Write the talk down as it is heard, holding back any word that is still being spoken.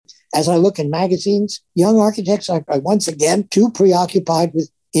As I look in magazines, young architects are once again too preoccupied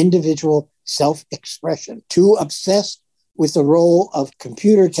with individual self-expression, too obsessed with the role of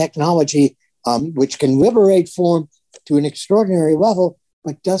computer technology, which can liberate form to an extraordinary level,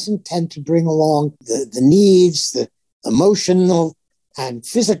 but doesn't tend to bring along the needs, the emotional and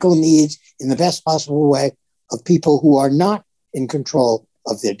physical needs in the best possible way of people who are not in control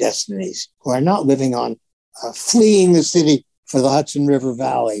of their destinies, who are not living on fleeing the city for the Hudson River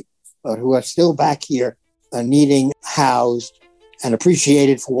Valley, but who are still back here needing housed and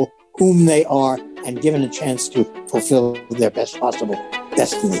appreciated for whom they are and given a chance to fulfill their best possible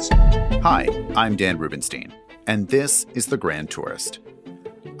destinies. Hi, I'm Dan Rubenstein, and this is The Grand Tourist.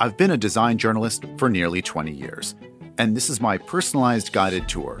 I've been a design journalist for nearly 20 years, and this is my personalized guided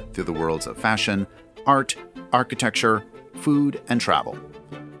tour through the worlds of fashion, art, architecture, food, and travel.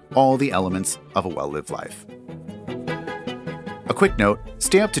 All the elements of a well-lived life. A quick note,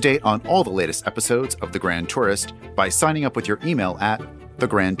 stay up to date on all the latest episodes of The Grand Tourist by signing up with your email at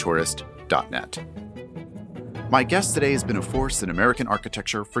thegrandtourist.net. My guest today has been a force in American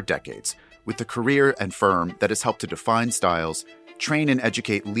architecture for decades, with a career and firm that has helped to define styles, train and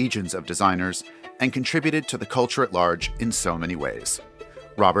educate legions of designers, and contributed to the culture at large in so many ways.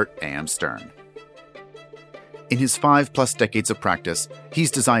 Robert A.M. Stern. In his 5+ decades of practice, he's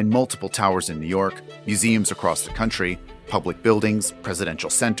designed multiple towers in New York, museums across the country, public buildings, presidential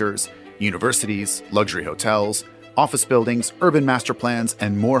centers, universities, luxury hotels, office buildings, urban master plans,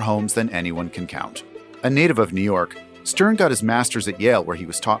 and more homes than anyone can count. A native of New York, Stern got his master's at Yale, where he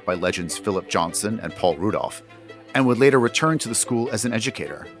was taught by legends Philip Johnson and Paul Rudolph, and would later return to the school as an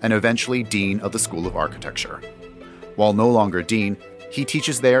educator and eventually dean of the School of Architecture. While no longer dean, he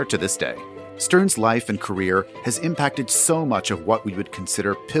teaches there to this day. Stern's life and career has impacted so much of what we would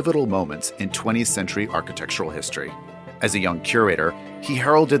consider pivotal moments in 20th century architectural history. As a young curator, he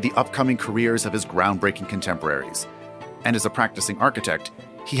heralded the upcoming careers of his groundbreaking contemporaries. And as a practicing architect,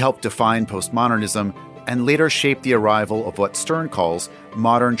 he helped define postmodernism and later shape the arrival of what Stern calls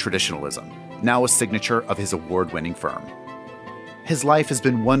modern traditionalism, now a signature of his award-winning firm. His life has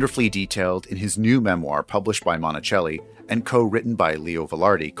been wonderfully detailed in his new memoir published by Monticelli and co-written by Leo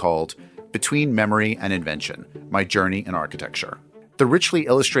Velarde called Between Memory and Invention, My Journey in Architecture. The richly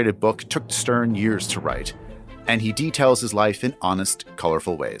illustrated book took Stern years to write, and he details his life in honest,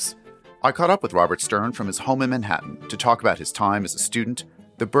 colorful ways. I caught up with Robert Stern from his home in Manhattan to talk about his time as a student,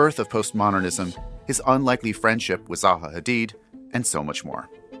 the birth of postmodernism, his unlikely friendship with Zaha Hadid, and so much more.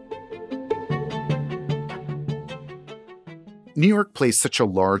 New York plays such a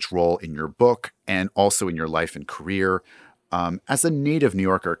large role in your book and also in your life and career. As a native New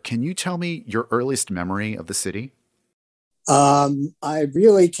Yorker, can you tell me your earliest memory of the city? I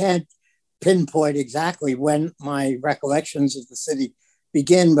really can't pinpoint exactly when my recollections of the city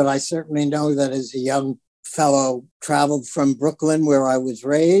begin, but I certainly know that as a young fellow, traveled from Brooklyn, where I was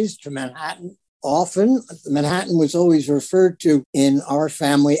raised, to Manhattan often. Manhattan was always referred to in our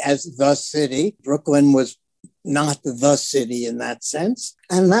family as the city. Brooklyn was not the city in that sense.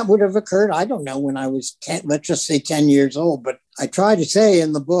 And that would have occurred, I don't know, when I was 10, let's just say 10 years old. But I try to say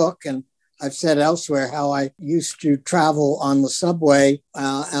in the book, and I've said elsewhere, how I used to travel on the subway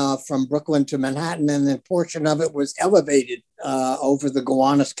from Brooklyn to Manhattan, and a portion of it was elevated over the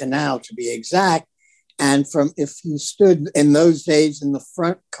Gowanus Canal, to be exact. And if you stood in those days in the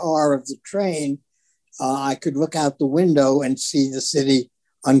front car of the train, I could look out the window and see the city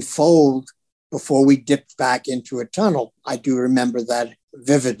unfold before we dipped back into a tunnel. I do remember that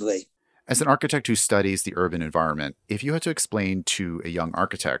vividly. As an architect who studies the urban environment, if you had to explain to a young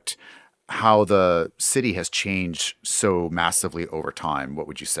architect how the city has changed so massively over time, what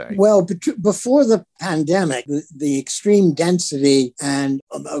would you say? Well, before the pandemic, the extreme density and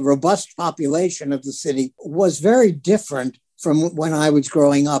a robust population of the city was very different from when I was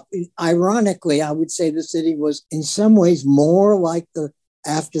growing up. Ironically, I would say the city was in some ways more like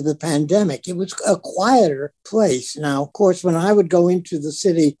after the pandemic. It was a quieter place. Now, of course, when I would go into the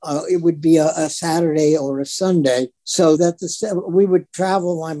city, it would be a Saturday or a Sunday, so that we would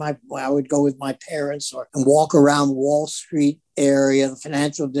travel. I would go with my parents and walk around Wall Street area, the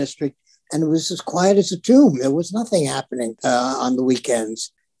financial district, and it was as quiet as a tomb. There was nothing happening on the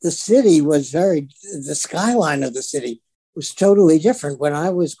weekends. The city was the skyline of the city was totally different when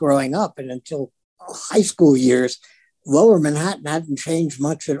I was growing up, and until high school years. Lower Manhattan hadn't changed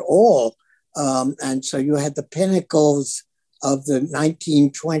much at all. And so you had the pinnacles of the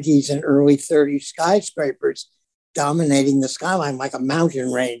 1920s and early 30s skyscrapers dominating the skyline like a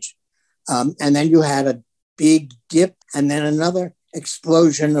mountain range. And then you had a big dip and then another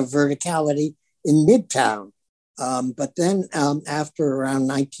explosion of verticality in Midtown. But then after around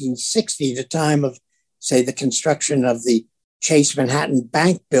 1960, the time of, say, the construction of the Chase Manhattan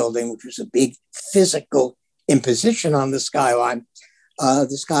Bank building, which was a big physical imposition on the skyline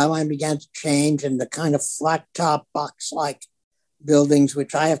began to change, and the kind of flat top box-like buildings,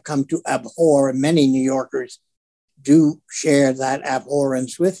 which I have come to abhor, and many New Yorkers do share that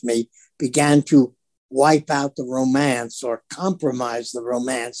abhorrence with me, began to wipe out the romance or compromise the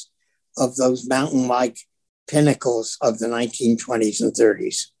romance of those mountain-like pinnacles of the 1920s and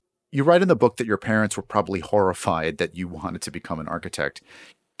 30s. You write in the book that your parents were probably horrified that you wanted to become an architect.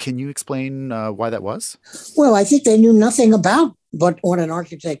 Can you explain why that was? Well, I think they knew nothing about what an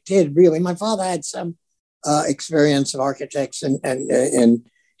architect did, really. My father had some experience of architects in the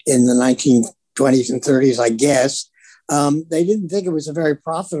 1920s and 30s, I guess. They didn't think it was a very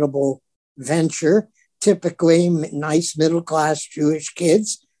profitable venture. Typically, nice middle-class Jewish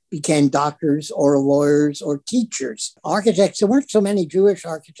kids became doctors or lawyers or teachers. Architects, there weren't so many Jewish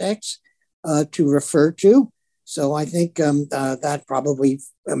architects to refer to. So I think that probably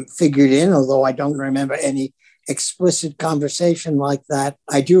figured in, although I don't remember any explicit conversation like that.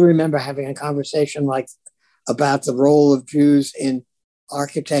 I do remember having a conversation about the role of Jews in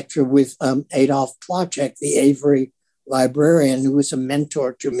architecture with Adolf Plachek, the Avery librarian, who was a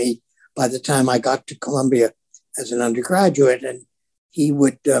mentor to me by the time I got to Columbia as an undergraduate. And he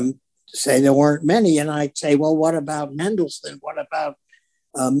would say there weren't many. And I'd say, well, what about Mendelssohn? What about,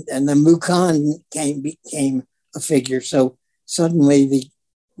 and then Mukhan became a figure. So suddenly the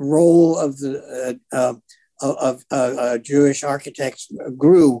role of Jewish architects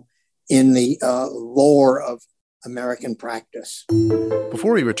grew in the lore of American practice.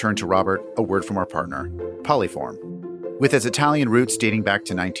 Before we return to Robert, a word from our partner, Polyform. With its Italian roots dating back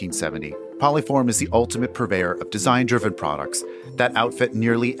to 1970, Polyform is the ultimate purveyor of design-driven products that outfit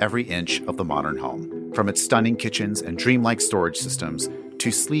nearly every inch of the modern home, from its stunning kitchens and dreamlike storage systems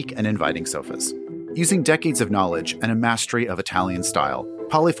to sleek and inviting sofas. Using decades of knowledge and a mastery of Italian style,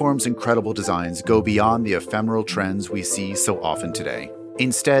 Polyform's incredible designs go beyond the ephemeral trends we see so often today.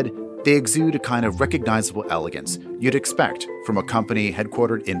 Instead, they exude a kind of recognizable elegance you'd expect from a company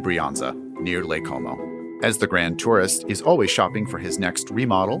headquartered in Brianza, near Lake Como. As the grand tourist is always shopping for his next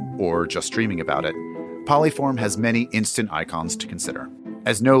remodel or just dreaming about it, Polyform has many instant icons to consider.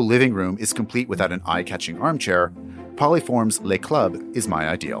 As no living room is complete without an eye-catching armchair, Polyform's Le Club is my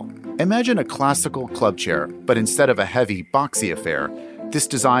ideal. Imagine a classical club chair, but instead of a heavy, boxy affair, this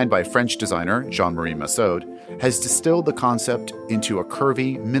design by French designer Jean-Marie Massaud has distilled the concept into a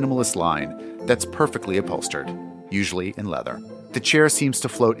curvy, minimalist line that's perfectly upholstered, usually in leather. The chair seems to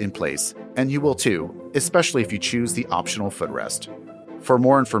float in place, and you will too, especially if you choose the optional footrest. For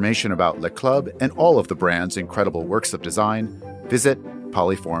more information about Le Club and all of the brand's incredible works of design, visit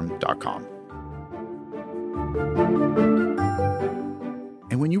polyform.com.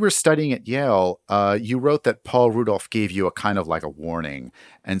 And when you were studying at Yale, you wrote that Paul Rudolph gave you a kind of like a warning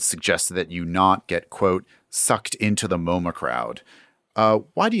and suggested that you not get, quote, sucked into the MoMA crowd.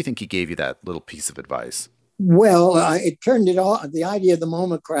 Why do you think he gave you that little piece of advice? Well, it turned it off. The idea of the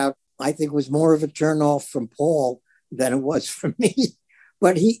MoMA crowd, I think, was more of a turnoff from Paul than it was for me.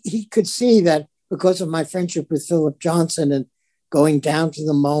 But he could see that because of my friendship with Philip Johnson and going down to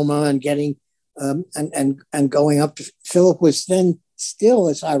the MoMA and getting and going up to, Philip was then still,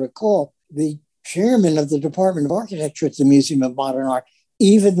 as I recall, the chairman of the Department of Architecture at the Museum of Modern Art,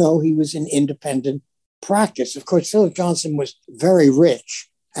 even though he was in independent practice. Of course, Philip Johnson was very rich.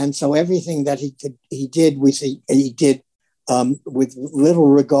 And so everything that he did with little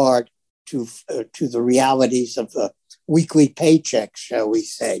regard to the realities of the weekly paycheck, shall we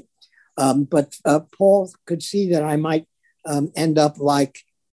say. But Paul could see that I might end up like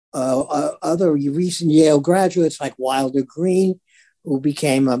other recent Yale graduates like Wilder Green, who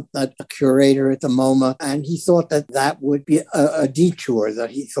became a curator at the MoMA. And he thought that would be a detour,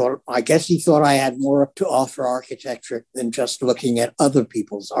 that he thought I had more to offer architecture than just looking at other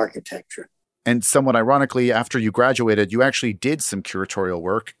people's architecture. And somewhat ironically, after you graduated, you actually did some curatorial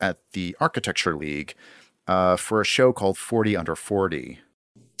work at the Architecture League for a show called 40 Under 40.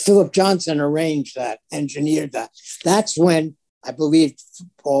 Philip Johnson arranged that, engineered that. That's when I believe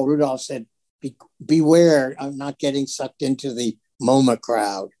Paul Rudolph said, beware of not getting sucked into the MoMA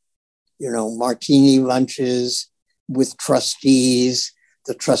crowd, martini lunches with trustees.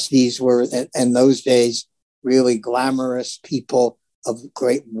 The trustees were, in those days, really glamorous people of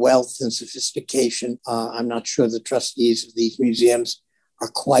great wealth and sophistication. I'm not sure the trustees of these museums are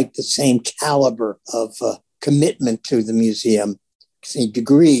quite the same caliber of commitment to the museum, the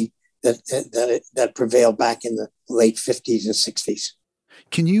degree that prevailed back in the late 50s and 60s.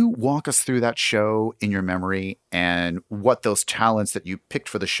 Can you walk us through that show in your memory and what those talents that you picked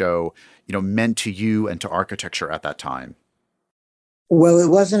for the show, meant to you and to architecture at that time? Well, it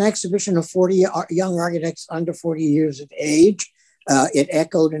was an exhibition of 40 young architects under 40 years of age. It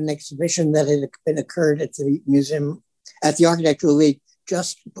echoed an exhibition that had been occurred at the museum, at the Architectural League,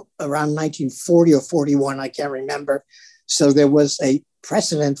 just around 1940 or 41, I can't remember. So there was a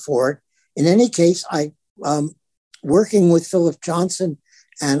precedent for it. In any case, I, working with Philip Johnson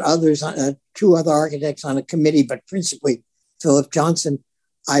and others, two other architects on a committee, but principally Philip Johnson,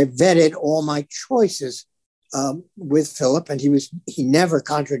 I vetted all my choices with Philip, and he never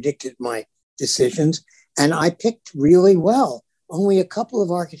contradicted my decisions, and I picked really well. Only a couple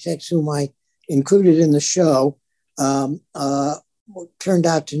of architects whom I included in the show turned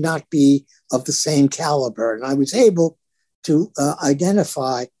out to not be of the same caliber, and I was able to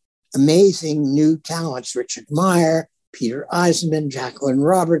identify amazing new talents: Richard Meyer, Peter Eisenman, Jacqueline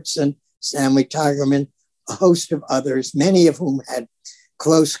Robertson, Stanley Tigerman, a host of others, many of whom had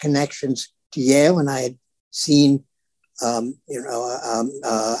close connections to Yale, and I had seen, at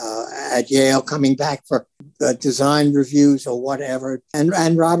Yale, coming back for design reviews or whatever.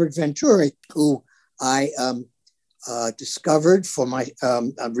 And Robert Venturi, who I discovered for my,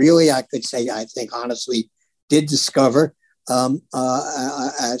 really, I could say, I think honestly, did discover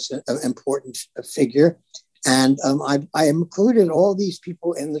as an important figure. And I included all these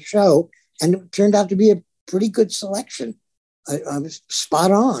people in the show, and it turned out to be a pretty good selection. I was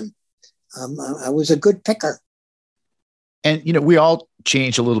spot on. I was a good picker. And, we all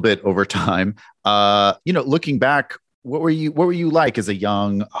changed a little bit over time. Looking back, what were you like as a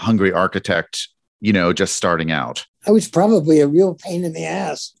young, hungry architect, just starting out? I was probably a real pain in the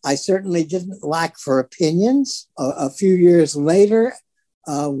ass. I certainly didn't lack for opinions. A few years later,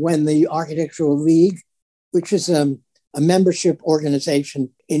 when the Architectural League, which is a membership organization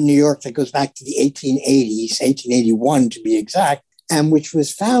in New York that goes back to the 1880s, 1881 to be exact, and which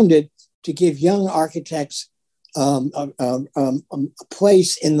was founded to give young architects a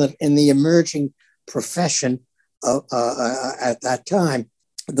place in the emerging profession at that time.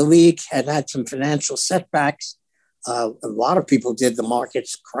 The League had some financial setbacks. A lot of people did. The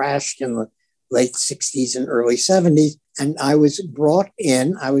markets crashed in the late 60s and early 70s. And I was brought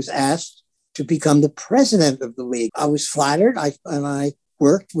in, I was asked to become the president of the League. I was flattered, and I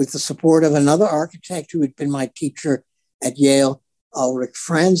worked with the support of another architect who had been my teacher at Yale, Ulrich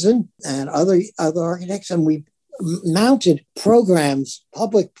Franzen, and other architects, and we mounted programs,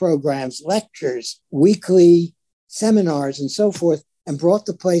 public programs, lectures, weekly seminars, and so forth, and brought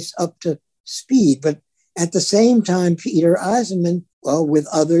the place up to speed. But at the same time, Peter Eisenman, with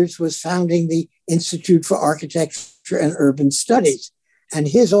others, was founding the Institute for Architecture and Urban Studies, and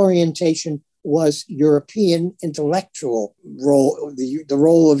his orientation was European intellectual role, the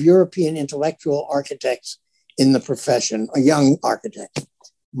role of European intellectual architects in the profession, a young architect.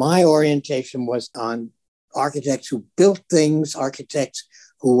 My orientation was on architects who built things, architects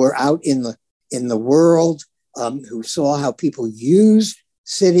who were out in the world, who saw how people used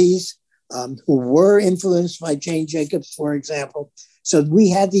cities, who were influenced by Jane Jacobs, for example. So we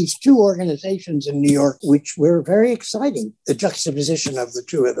had these two organizations in New York, which were very exciting, the juxtaposition of the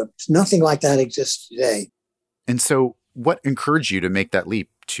two of them. Nothing like that exists today. And so what encouraged you to make that leap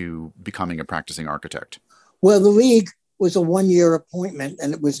to becoming a practicing architect? Well, the League was a one-year appointment,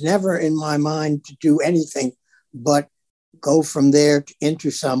 and it was never in my mind to do anything but go from there into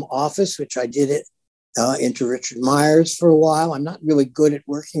some office, which I did it into Richard Meyer's for a while. I'm not really good at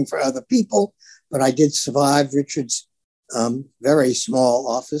working for other people, but I did survive Richard's very small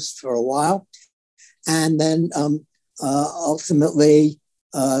office for a while. And then ultimately,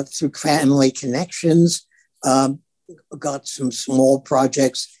 through family connections, got some small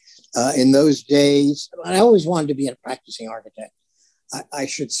projects in those days. I always wanted to be a practicing architect, I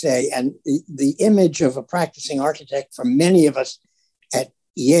should say. And the image of a practicing architect for many of us at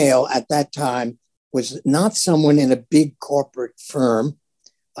Yale at that time was not someone in a big corporate firm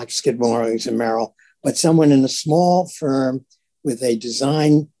like Skidmore, Owings and Merrill, but someone in a small firm with a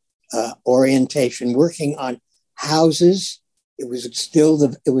design orientation, working on houses. It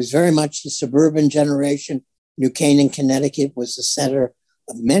was very much the suburban generation. New Canaan, Connecticut was the center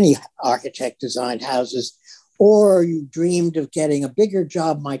of many architect-designed houses. Or you dreamed of getting a bigger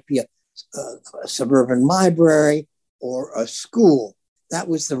job, might be a suburban library or a school. That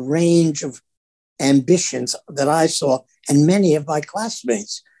was the range of ambitions that I saw, and many of my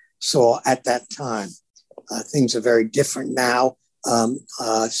classmates saw at that time. Things are very different now.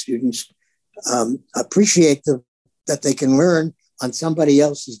 Students appreciate that they can learn on somebody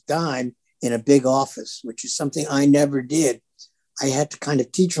else's dime in a big office, which is something I never did. I had to kind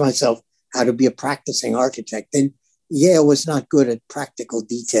of teach myself how to be a practicing architect. And Yale was not good at practical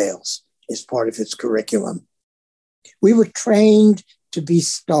details as part of its curriculum. We were trained to be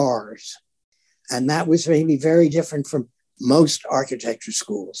stars, and that was maybe very different from most architecture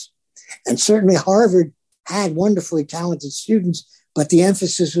schools. And certainly Harvard had wonderfully talented students, but the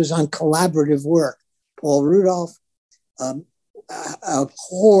emphasis was on collaborative work. Paul Rudolph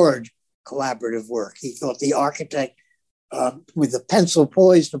abhorred collaborative work. He thought the architect with the pencil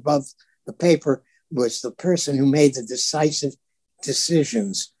poised above the paper was the person who made the decisive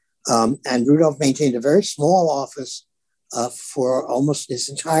decisions. And Rudolph maintained a very small office for almost his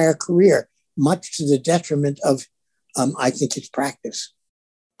entire career, much to the detriment of, I think, his practice.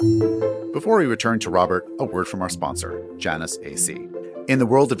 Before we return to Robert, a word from our sponsor, Janus AC. In the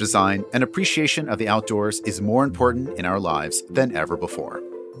world of design, an appreciation of the outdoors is more important in our lives than ever before.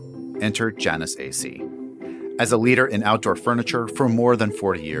 Enter Janus AC. As a leader in outdoor furniture for more than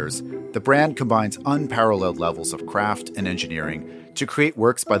 40 years, the brand combines unparalleled levels of craft and engineering to create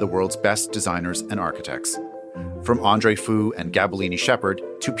works by the world's best designers and architects, from Andre Fu and Gabellini Shepherd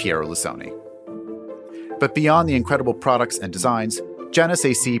to Piero Lissoni. But beyond the incredible products and designs, Janus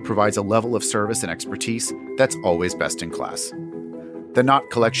AC provides a level of service and expertise that's always best in class. The Knot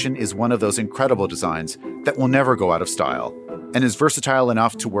Collection is one of those incredible designs that will never go out of style and is versatile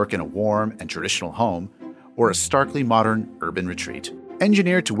enough to work in a warm and traditional home or a starkly modern urban retreat.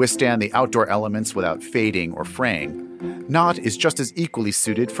 Engineered to withstand the outdoor elements without fading or fraying, Knot is just as equally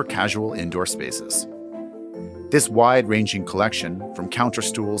suited for casual indoor spaces. This wide-ranging collection, from counter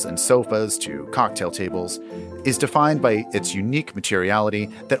stools and sofas to cocktail tables, is defined by its unique materiality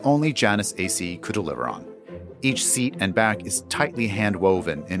that only Janus AC could deliver on. Each seat and back is tightly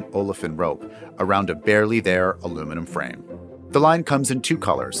hand-woven in olefin rope around a barely there aluminum frame. The line comes in two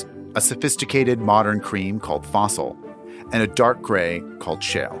colors, a sophisticated modern cream called Fossil and a dark gray called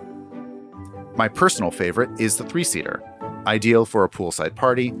Shale. My personal favorite is the three-seater, ideal for a poolside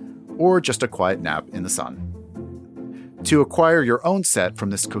party or just a quiet nap in the sun. To acquire your own set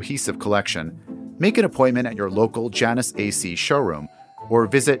from this cohesive collection, make an appointment at your local Janus AC showroom or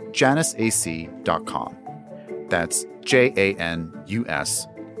visit janusac.com. That's JANUSETCIE.com.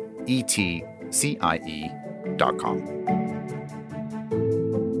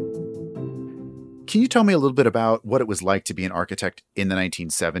 Can you tell me a little bit about what it was like to be an architect in the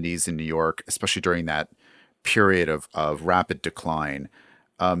 1970s in New York, especially during that period of rapid decline?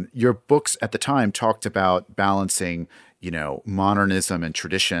 Your books at the time talked about balancing, modernism and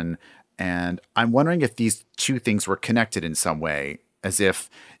tradition. And I'm wondering if these two things were connected in some way, as if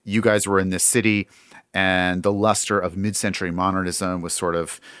you guys were in this city and the luster of mid-century modernism was sort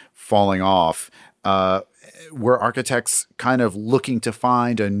of falling off. Were architects kind of looking to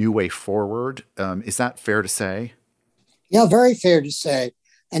find a new way forward? Is that fair to say? Yeah, very fair to say.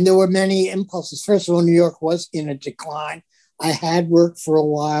 And there were many impulses. First of all, New York was in a decline. I had worked for a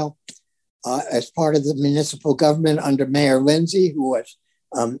while as part of the municipal government under Mayor Lindsay, who was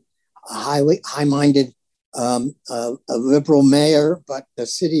a high-minded, a liberal mayor, but the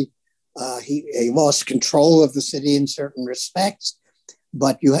city, he lost control of the city in certain respects.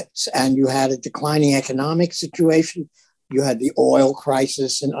 But you had a declining economic situation. You had the oil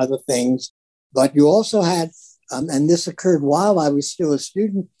crisis and other things. But you also had, and this occurred while I was still a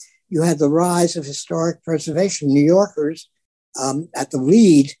student, you had the rise of historic preservation. New Yorkers, at the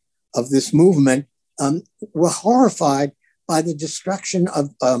lead of this movement, were horrified by the destruction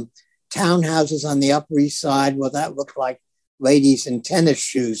of townhouses on the Upper East Side. Well, that looked like ladies in tennis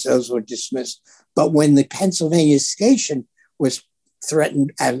shoes. Those were dismissed. But when the Pennsylvania Station was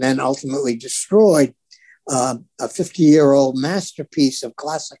threatened and then ultimately destroyed, a 50-year-old masterpiece of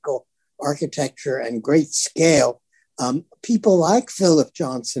classical architecture and great scale, people like Philip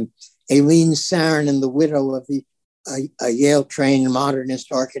Johnson, Aileen Sarin, and the widow of a Yale-trained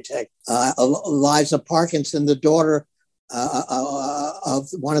modernist architect, Eliza Parkinson, the daughter of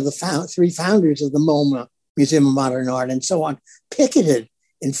one of the three founders of the MoMA, Museum of Modern Art, and so on, picketed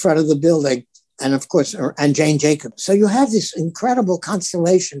in front of the building. And of course, and Jane Jacobs. So you have this incredible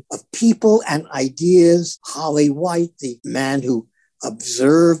constellation of people and ideas. Holly White, the man who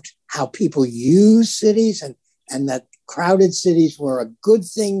observed how people use cities and that crowded cities were a good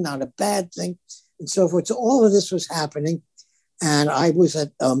thing, not a bad thing, and so forth. So all of this was happening. And I was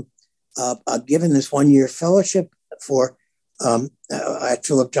given this one-year fellowship at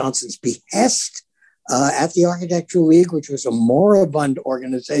Philip Johnson's behest at the Architectural League, which was a moribund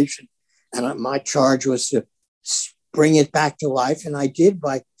organization. And my charge was to bring it back to life. And I did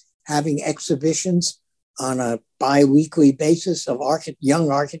by having exhibitions on a bi-weekly basis of young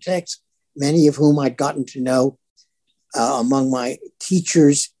architects, many of whom I'd gotten to know among my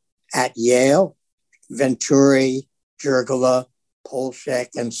teachers at Yale, Venturi, Jurgala, Polshek,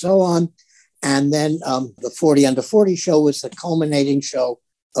 and so on. And then the 40 Under 40 show was the culminating show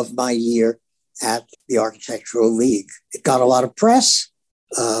of my year at the Architectural League. It got a lot of press.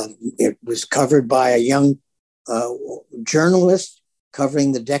 It was covered by a young journalist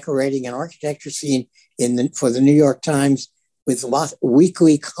covering the decorating and architecture scene for the New York Times, with a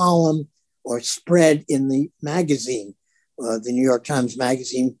weekly column or spread in the magazine, the New York Times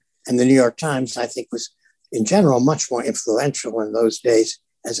Magazine. And the New York Times, I think, was in general much more influential in those days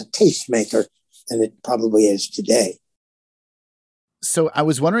as a tastemaker than it probably is today. So I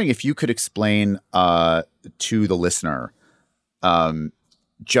was wondering if you could explain to the listener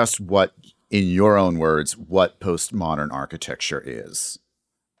just what, in your own words, what postmodern architecture is,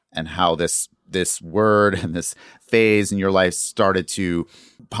 and how this word and this phase in your life started to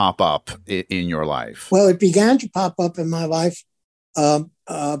pop up in your life. Well, it began to pop up in my life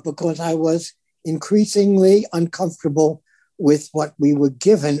because I was increasingly uncomfortable with what we were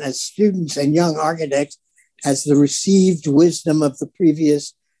given as students and young architects as the received wisdom of the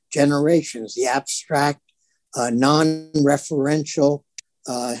previous generations, the abstract, non-referential,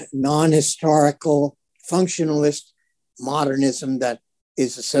 non-historical, functionalist modernism that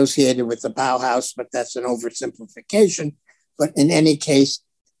is associated with the Bauhaus, but that's an oversimplification. But in any case,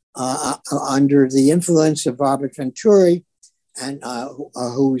 under the influence of Robert Venturi, and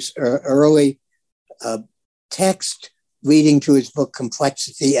whose early text leading to his book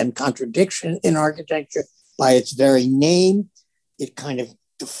Complexity and Contradiction in Architecture, by its very name, it kind of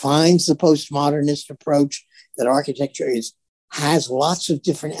defines the postmodernist approach that architecture has lots of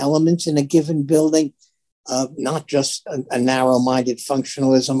different elements in a given building, not just a narrow-minded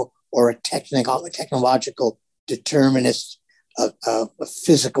functionalism or a technological determinist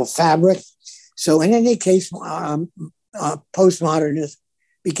physical fabric. So in any case, postmodernism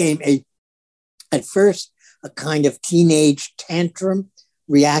became at first a kind of teenage tantrum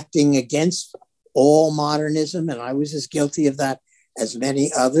reacting against all modernism, and I was as guilty of that as many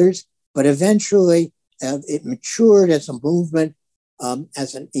others. But eventually, it matured as a movement,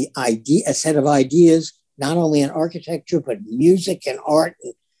 as a set of ideas, not only in architecture but music and art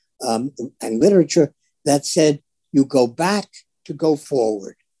and literature, that said you go back to go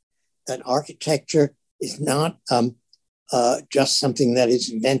forward. That architecture is not just something that is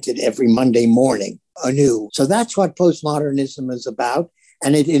invented every Monday morning anew. So that's what postmodernism is about.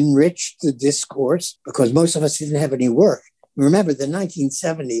 And it enriched the discourse because most of us didn't have any work. Remember, the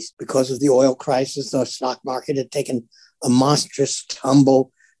 1970s, because of the oil crisis, the stock market had taken a monstrous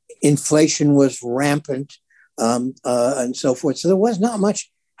tumble. Inflation was rampant, and so forth. So there was not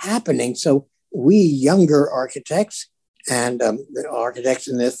much happening. So we younger architects and the architects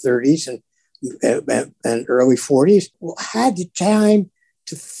in their 30s and early 40s had the time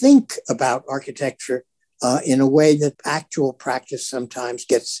to think about architecture in a way that actual practice sometimes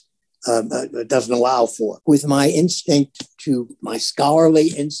doesn't allow for. With my my scholarly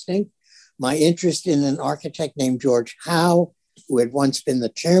instinct, my interest in an architect named George Howe, who had once been the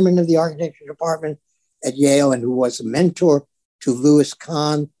chairman of the architecture department at Yale and who was a mentor to Louis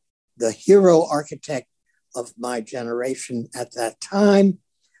Kahn, the hero architect of my generation at that time.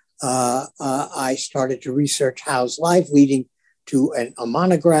 I started to research Howe's life, leading to a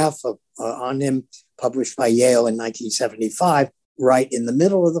monograph on him published by Yale in 1975, right in the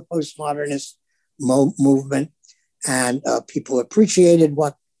middle of the postmodernist movement. And people appreciated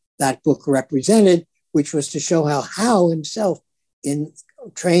what that book represented, which was to show how Howe himself,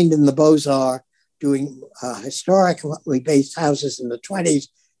 trained in the Beaux-Arts, doing historically based houses in the 20s,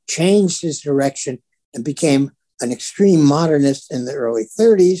 changed his direction and became an extreme modernist in the early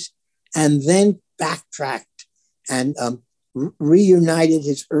 30s, and then backtracked and reunited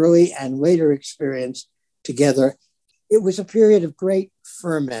his early and later experience together. It was a period of great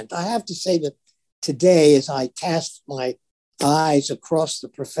ferment. I have to say that today, as I cast my eyes across the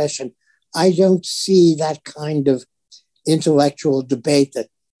profession, I don't see that kind of intellectual debate that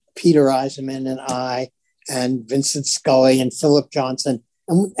Peter Eisenman and I and Vincent Scully and Philip Johnson.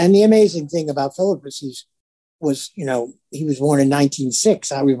 And the amazing thing about Philip is he was born in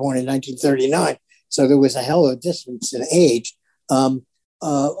 1906. I was born in 1939. So there was a hell of a distance in age.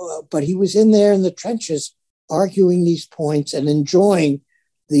 But he was in there in the trenches arguing these points and enjoying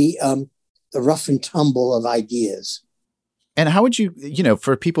the rough and tumble of ideas. And how would you,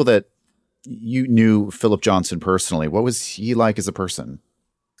 for people that you knew Philip Johnson personally, what was he like as a person?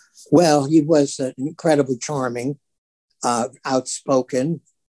 Well, he was incredibly charming, outspoken.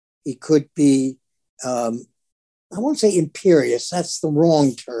 He could be, I won't say imperious, that's the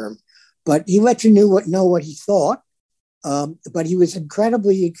wrong term, but he let you know what he thought. but he was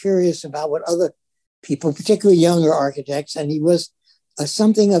incredibly curious about what other people, particularly younger architects, and he was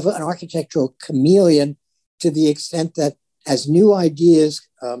something of an architectural chameleon to the extent that as new ideas,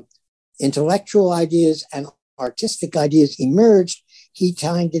 intellectual ideas and artistic ideas emerged, he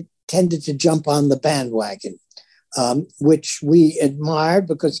tended to jump on the bandwagon, which we admired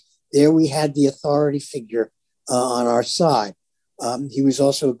because there we had the authority figure on our side. He was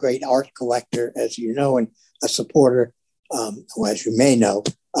also a great art collector, as you know, and a supporter, as you may know,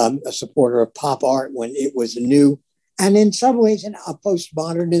 a supporter of pop art when it was new, and in some ways a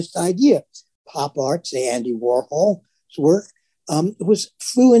postmodernist idea. Pop art, say Andy Warhol's work,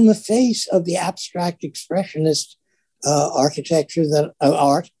 flew in the face of the abstract expressionist architecture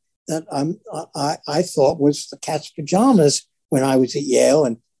art that I thought was the cat's pajamas when I was at Yale,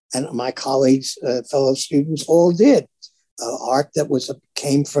 and my colleagues, fellow students, all did. Art that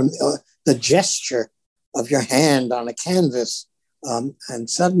came from the gesture of your hand on a canvas. And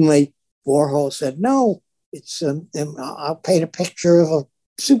suddenly Warhol said, no, I'll paint a picture of a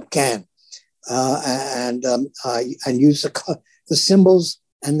soup can and use the symbols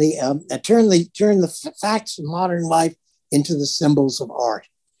and turn the facts of modern life into the symbols of art.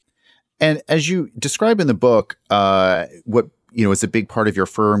 And as you describe in the book, what is a big part of your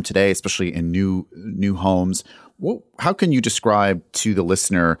firm today, especially in new homes. How can you describe to the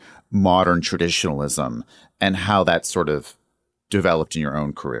listener modern traditionalism and how that sort of developed in your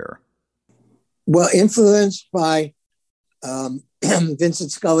own career? Well, influenced by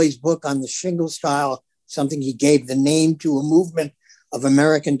Vincent Scully's book on the shingle style, something he gave the name to a movement of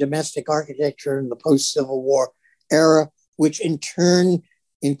American domestic architecture in the post-Civil War era, which in turn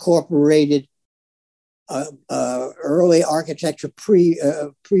incorporated early architecture,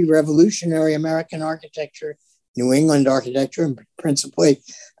 pre-revolutionary American architecture, New England architecture, and principally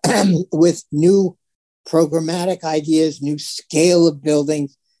with new programmatic ideas, new scale of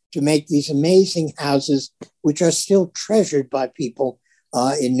buildings to make these amazing houses, which are still treasured by people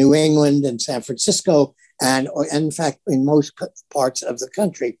in New England and San Francisco, and in fact, in most parts of the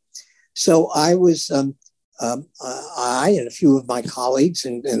country. So I was, I and a few of my colleagues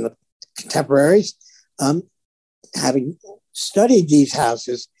and the contemporaries, having studied these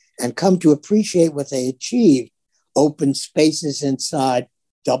houses and come to appreciate what they achieved, open spaces inside,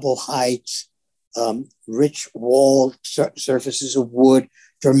 double heights, rich wall surfaces of wood,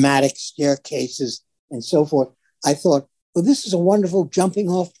 dramatic staircases, and so forth. I thought, well, this is a wonderful jumping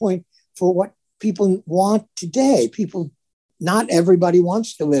off point for what people want today. Not everybody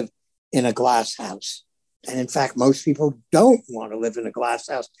wants to live in a glass house. And in fact, most people don't want to live in a glass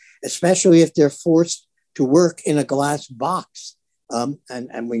house, especially if they're forced to work in a glass box.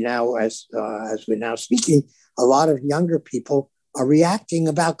 And we now, as we're now speaking, a lot of younger people are reacting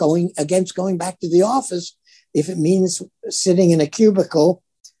against going back to the office if it means sitting in a cubicle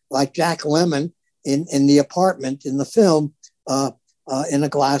like Jack Lemmon in the apartment in the film in a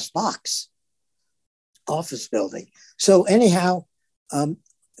glass box office building. So anyhow,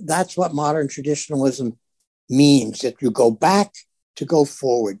 that's what modern traditionalism means, that you go back to go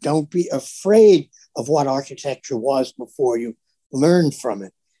forward. Don't be afraid of what architecture was before you learn from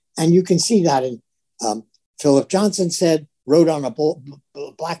it. And you can see that in Philip Johnson wrote on a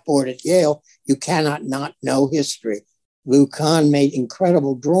blackboard at Yale, you cannot not know history. Lou Kahn made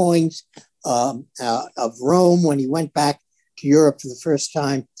incredible drawings of Rome when he went back to Europe for the first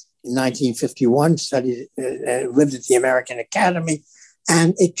time in 1951, studied, lived at the American Academy,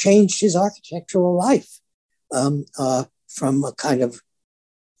 and it changed his architectural life from a kind of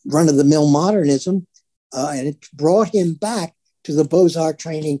run-of-the-mill modernism, and it brought him back to the Beaux-Arts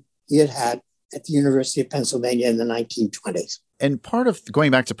training he had had at the University of Pennsylvania in the 1920s. And part of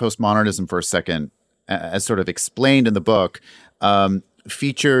going back to postmodernism for a second, as sort of explained in the book,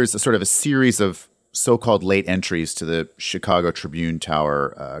 features a series of so-called late entries to the Chicago Tribune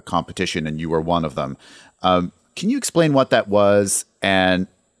Tower competition, and you were one of them. Can you explain what that was and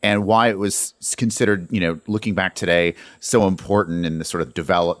why it was considered, looking back today, so important in the sort of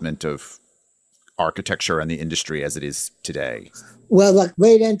development of architecture and the industry as it is today? Well, the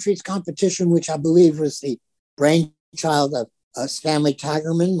late entries competition, which I believe was the brainchild of Stanley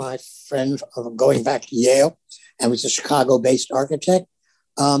Tigerman, my friend going back to Yale, and was a Chicago-based architect.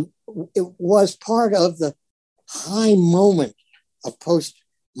 It was part of the high moment of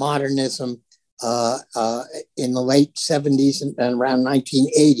postmodernism in the late 70s and around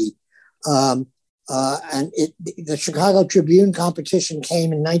 1980. And the Chicago Tribune competition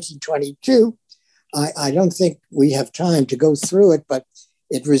came in 1922. I don't think we have time to go through it, but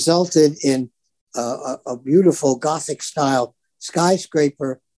it resulted in a beautiful Gothic-style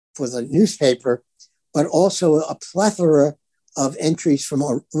skyscraper for the newspaper, but also a plethora of entries from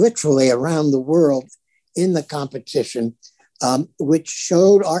literally around the world in the competition, which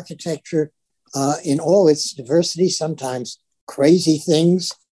showed architecture in all its diversity. Sometimes crazy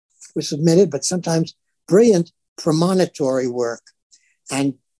things were submitted, but sometimes brilliant premonitory work.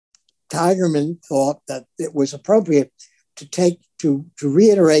 And Tigerman thought that it was appropriate to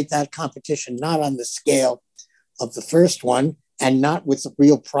reiterate that competition, not on the scale of the first one and not with the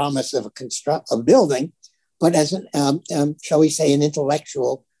real promise of a building, but as an, shall we say, an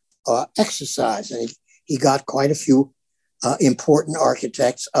intellectual exercise. And he got quite a few important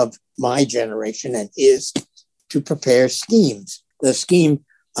architects of my generation and his to prepare schemes. The scheme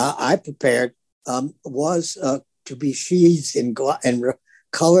I prepared was to be sheathed in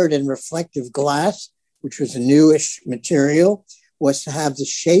colored and reflective glass, which was a newish material, was to have the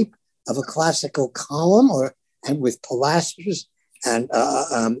shape of a classical column and with pilasters and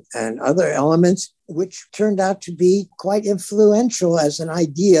other elements, which turned out to be quite influential as an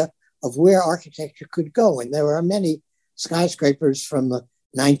idea of where architecture could go. And there were many skyscrapers from the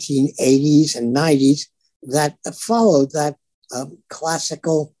 1980s and 90s that followed that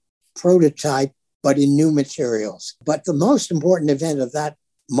classical prototype, but in new materials. But the most important event of that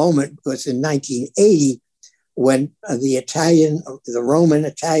moment was in 1980, when the Roman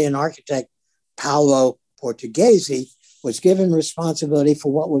Italian architect Paolo Portoghese was given responsibility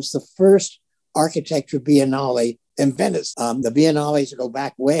for what was the first architecture biennale in Venice. The biennales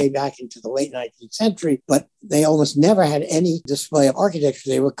go way back into the late 19th century, but they almost never had any display of architecture.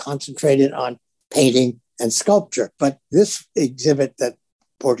 They were concentrated on painting and sculpture. But this exhibit that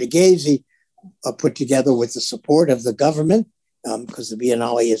Portoghese put together with the support of the government, because the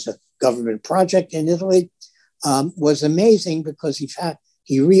Biennale is a government project in Italy, was amazing because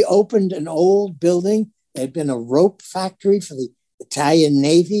he reopened an old building. It had been a rope factory for the Italian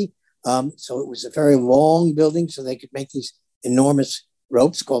Navy. So it was a very long building, so they could make these enormous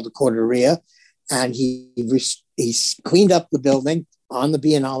ropes called the corderia. And he cleaned up the building on the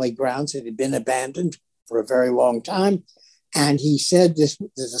Biennale grounds. It had been abandoned for a very long time. And he said the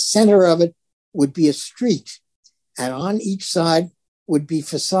center of it would be a street. And on each side would be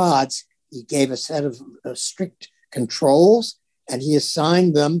facades. He gave a set of strict controls, and he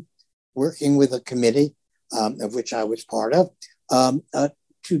assigned them, working with a committee, of which I was part of,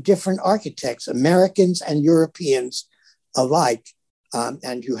 to different architects, Americans and Europeans alike.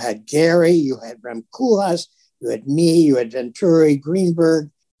 And you had Gehry, you had Rem Koolhaas, you had me, you had Venturi, Greenberg.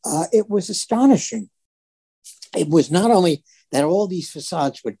 It was astonishing. It was not only that all these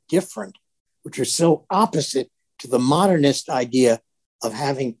facades were different, which are so opposite to the modernist idea of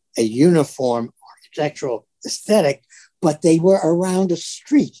having a uniform architectural aesthetic, but they were around a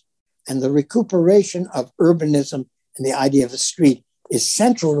street. And the recuperation of urbanism and the idea of a street is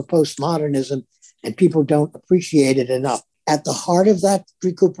central to postmodernism, and people don't appreciate it enough. At the heart of that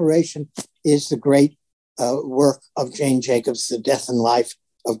recuperation is the great work of Jane Jacobs, The Death and Life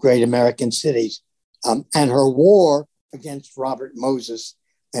of Great American Cities, and her war against Robert Moses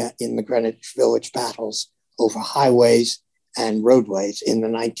in the Greenwich Village battles over highways and roadways in the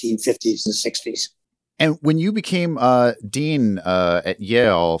 1950s and 60s. And when you became dean at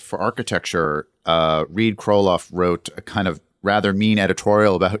Yale for architecture, Reed Kroloff wrote a kind of rather mean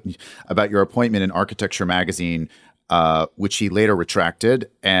editorial about your appointment in Architecture magazine, which he later retracted.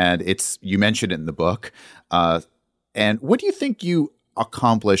 And you mentioned it in the book. And what do you think you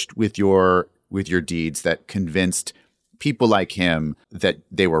accomplished with your deeds that convinced people like him that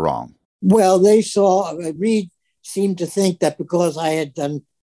they were wrong? Well, Reed seemed to think that because I had done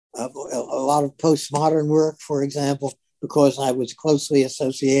a lot of postmodern work, for example, because I was closely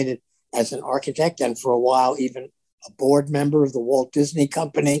associated as an architect and for a while even a board member of the Walt Disney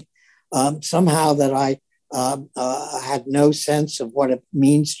Company, somehow that I had no sense of what it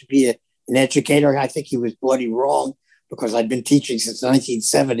means to be an educator. I think he was bloody wrong because I'd been teaching since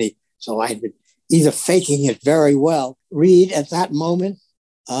 1970, so I had been either faking it very well. Reed, at that moment,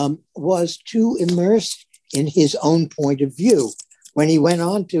 was too immersed in his own point of view. When he went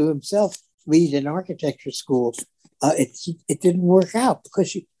on to himself lead an architecture school, it didn't work out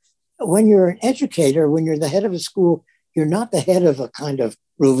because when you're an educator, when you're the head of a school, you're not the head of a kind of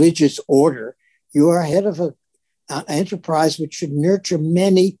religious order. You are head of an enterprise which should nurture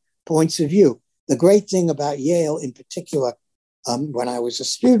many points of view. The great thing about Yale in particular, when I was a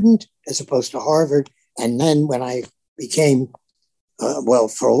student, as opposed to Harvard, and then when I became,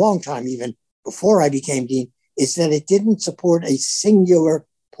 for a long time, even before I became dean, is that it didn't support a singular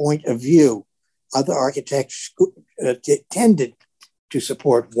point of view. Other architects tended to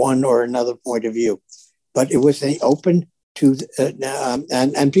support one or another point of view, but it was open to,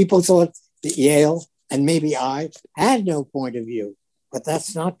 and people thought that Yale And maybe I had no point of view, but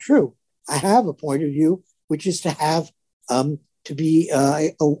that's not true. I have a point of view, which is to have to be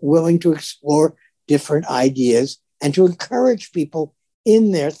willing to explore different ideas and to encourage people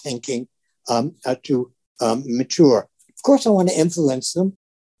in their thinking to mature. Of course, I want to influence them.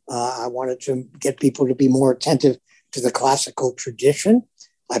 I wanted to get people to be more attentive to the classical tradition.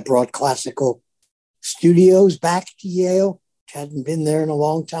 I brought classical studios back to Yale, which hadn't been there in a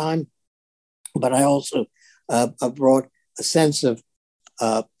long time. But I also brought a sense of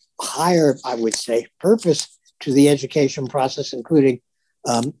higher, I would say, purpose to the education process, including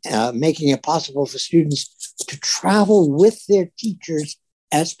making it possible for students to travel with their teachers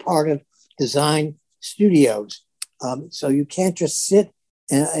as part of design studios. So you can't just sit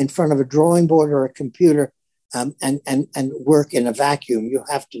in front of a drawing board or a computer and work in a vacuum. You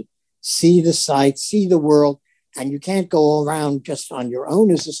have to see the site, see the world, and you can't go around just on your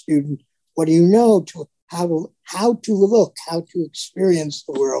own as a student. What do you know to how to look, how to experience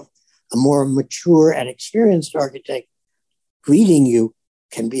the world? A more mature and experienced architect reading you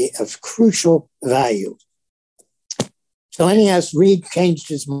can be of crucial value. So anyhow, Reed changed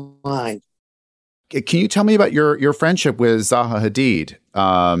his mind. Can you tell me about your friendship with Zaha Hadid,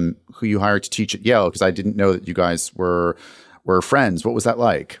 who you hired to teach at Yale? Because I didn't know that you guys were friends. What was that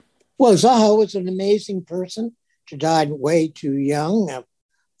like? Well, Zaha was an amazing person. She died way too young,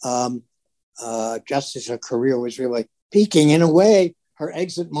 just as her career was really peaking. In a way, her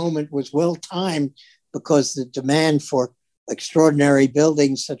exit moment was well timed because the demand for extraordinary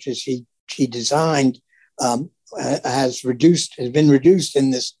buildings such as she designed has been reduced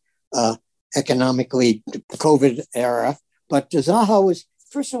in this economically COVID era. But Zaha was,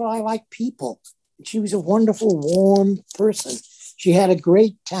 first of all, I like people. She was a wonderful, warm person. She had a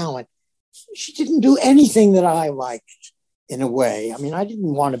great talent. She didn't do anything that I liked in a way. I mean, I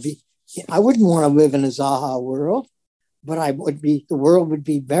wouldn't want to live in a Zaha world, but the world would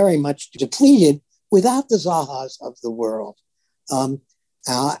be very much depleted without the Zahas of the world.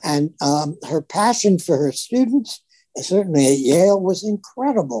 And her passion for her students, certainly at Yale, was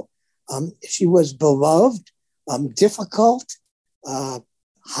incredible. She was beloved, difficult,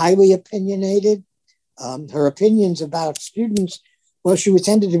 highly opinionated. Her opinions about students, well, she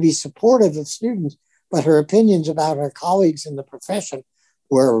tended to be supportive of students, but her opinions about her colleagues in the profession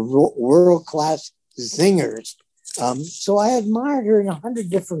were world-class zingers. So I admired her in 100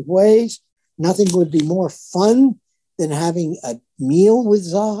 different ways. Nothing would be more fun than having a meal with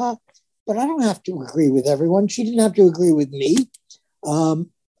Zaha, but I don't have to agree with everyone. She didn't have to agree with me.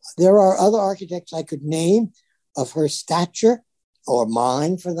 There are other architects I could name of her stature, or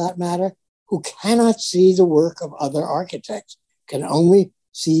mine for that matter, who cannot see the work of other architects, can only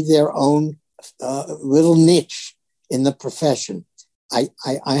see their own little niche in the profession. I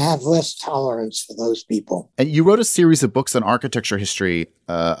have less tolerance for those people. And you wrote a series of books on architecture history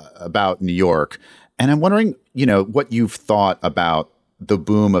about New York. And I'm wondering, what you've thought about the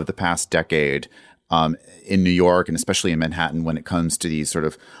boom of the past decade in New York, and especially in Manhattan, when it comes to these sort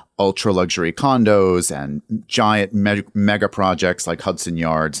of ultra luxury condos and giant mega projects like Hudson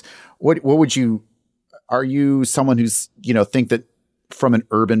Yards. What would you, are you someone who's, think that from an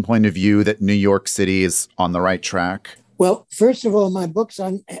urban point of view that New York City is on the right track? Well, first of all, my book's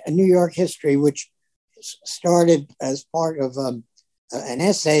on New York history, which started as part of an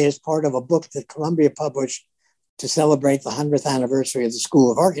essay as part of a book that Columbia published to celebrate the 100th anniversary of the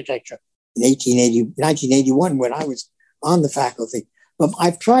School of Architecture in 1981, when I was on the faculty. But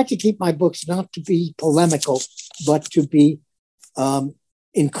I've tried to keep my books not to be polemical, but to be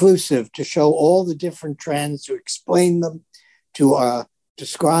inclusive, to show all the different trends, to explain them, to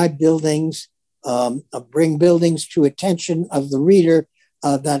describe buildings, bring buildings to attention of the reader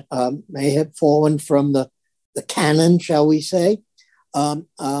that may have fallen from the canon, shall we say. When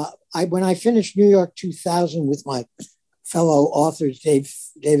I finished New York 2000 with my fellow authors,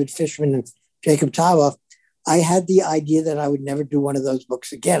 David Fishman and Jacob Tavoff, I had the idea that I would never do one of those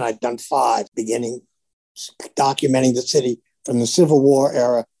books again. I'd done 5, beginning documenting the city from the Civil War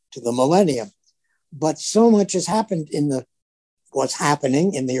era to the millennium. But so much has happened what's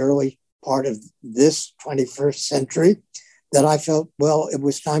happening in the early part of this 21st century that I felt, well, it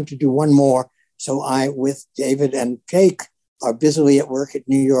was time to do one more. So I, with David and Jake, are busily at work at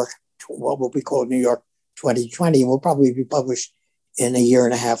New York, what will be called New York 2020, and will probably be published in a year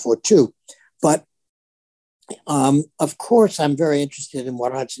and a half or 2. But of course, I'm very interested in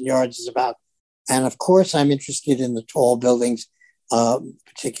what Hudson Yards is about. And of course, I'm interested in the tall buildings,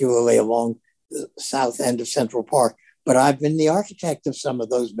 particularly along the south end of Central Park. But I've been the architect of some of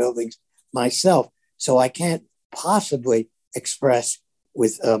those buildings myself, so I can't possibly express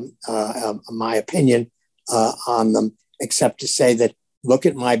my opinion on them, except to say that look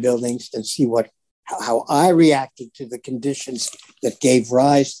at my buildings and see how I reacted to the conditions that gave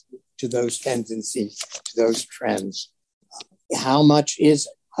rise to those tendencies, to those trends. How much is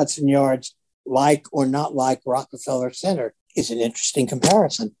Hudson Yards like or not like Rockefeller Center is an interesting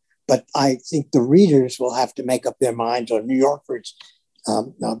comparison. But I think the readers will have to make up their minds, or New Yorkers,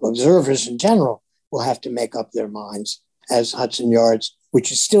 observers in general, will have to make up their minds as Hudson Yards,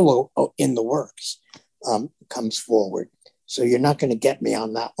 which is still in the works, comes forward. So you're not going to get me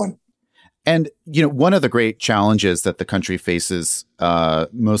on that one. And, one of the great challenges that the country faces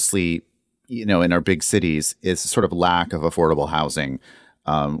mostly, in our big cities is sort of lack of affordable housing,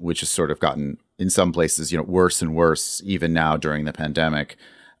 which has sort of gotten in some places, worse and worse, even now during the pandemic.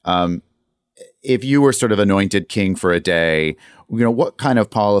 If you were sort of anointed king for a day, what kind of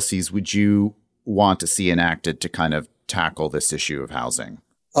policies would you want to see enacted to kind of tackle this issue of housing?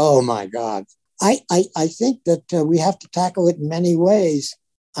 Oh, my God. I think that we have to tackle it in many ways.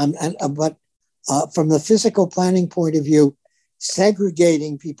 But from the physical planning point of view,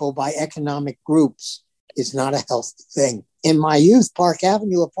 segregating people by economic groups is not a healthy thing. In my youth, Park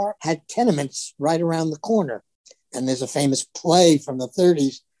Avenue Park had tenements right around the corner. And there's a famous play from the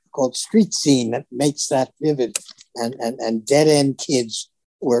 30s called Street Scene that makes that vivid. And Dead End Kids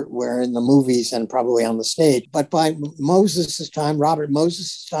were in the movies and probably on the stage. But by Moses' time, Robert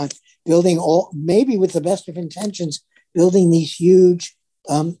Moses' time, building maybe with the best of intentions, building these huge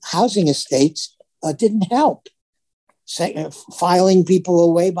housing estates didn't help. Filing people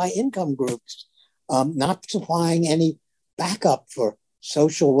away by income groups, not supplying any backup for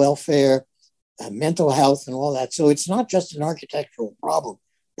social welfare, mental health, and all that. So it's not just an architectural problem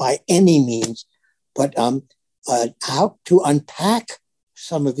by any means, but how to unpack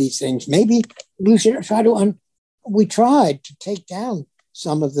some of these things. Maybe we should try to we tried to take down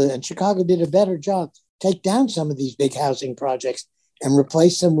some of and Chicago did a better job, take down some of these big housing projects and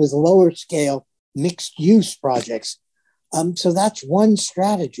replace them with lower scale mixed use projects. So that's one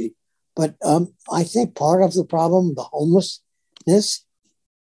strategy. But I think part of the problem, the homelessness,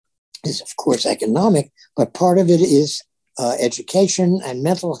 is of course economic, but part of it is education and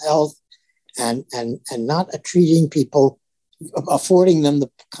mental health and not treating people, affording them the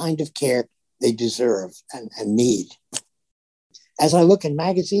kind of care they deserve and need. As I look in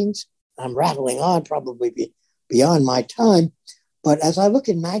magazines, I'm rattling on probably beyond my time, but as I look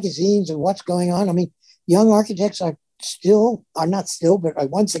in magazines and what's going on, I mean, young architects are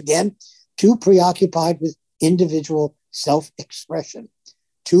once again too preoccupied with individual self-expression,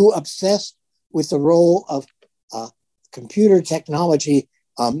 too obsessed with the role of computer technology,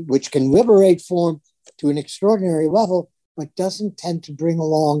 which can liberate form to an extraordinary level, but doesn't tend to bring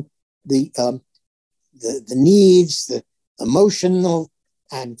along the needs, the emotional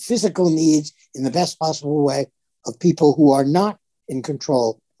and physical needs in the best possible way of people who are not in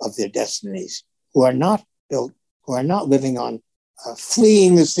control of their destinies, who are not living on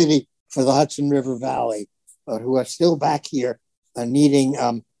fleeing the city for the Hudson River Valley, but who are still back here needing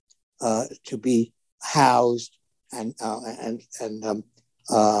to be housed and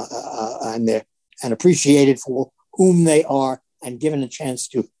appreciated for whom they are and given a chance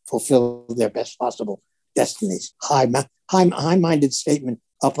to fulfill their best possible destinies. High-minded statement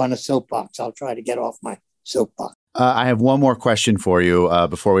up on a soapbox. I'll try to get off my soapbox. I have one more question for you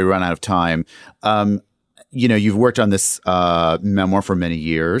before we run out of time. You've worked on this memoir for many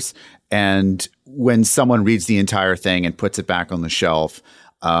years, and when someone reads the entire thing and puts it back on the shelf,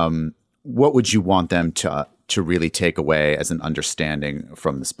 what would you want them to really take away as an understanding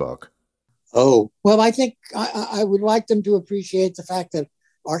from this book? Oh, well, I think I would like them to appreciate the fact that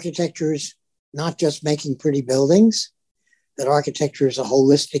architecture is not just making pretty buildings, that architecture is a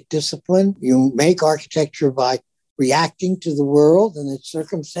holistic discipline. You make architecture by reacting to the world and its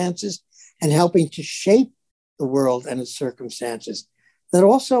circumstances and helping to shape the world and its circumstances. That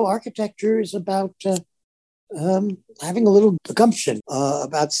also architecture is about having a little gumption,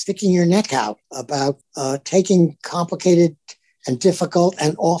 about sticking your neck out, about taking complicated and difficult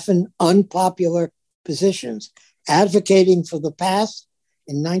and often unpopular positions. Advocating for the past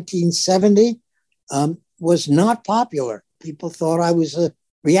in 1970 was not popular. People thought I was a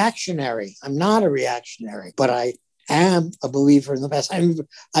reactionary. I'm not a reactionary, but I am a believer in the past.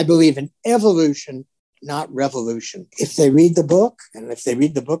 I believe in evolution, not revolution. If they read the book, and if they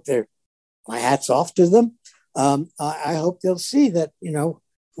read the book, my hat's off to them. I hope they'll see that,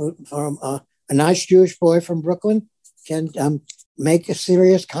 from a nice Jewish boy from Brooklyn can make a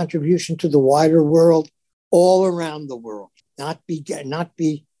serious contribution to the wider world, all around the world, not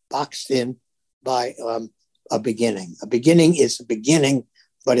be boxed in by a beginning. A beginning is a beginning,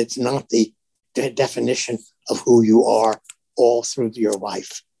 but it's not the definition of who you are all through your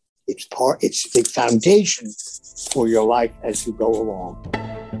life. It's the foundation for your life as you go along.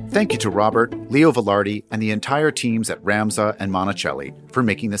 Thank you to Robert, Leo Velarde, and the entire teams at Ramza and Monticelli for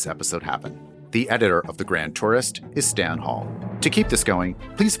making this episode happen. The editor of The Grand Tourist is Stan Hall. To keep this going,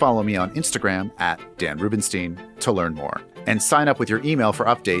 please follow me on Instagram at Dan Rubenstein to learn more, and sign up with your email for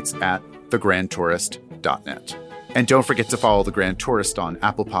updates at thegrandtourist.net. And don't forget to follow The Grand Tourist on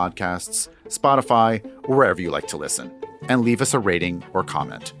Apple Podcasts, Spotify, or wherever you like to listen, and leave us a rating or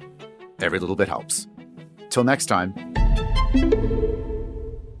comment. Every little bit helps. Till next time.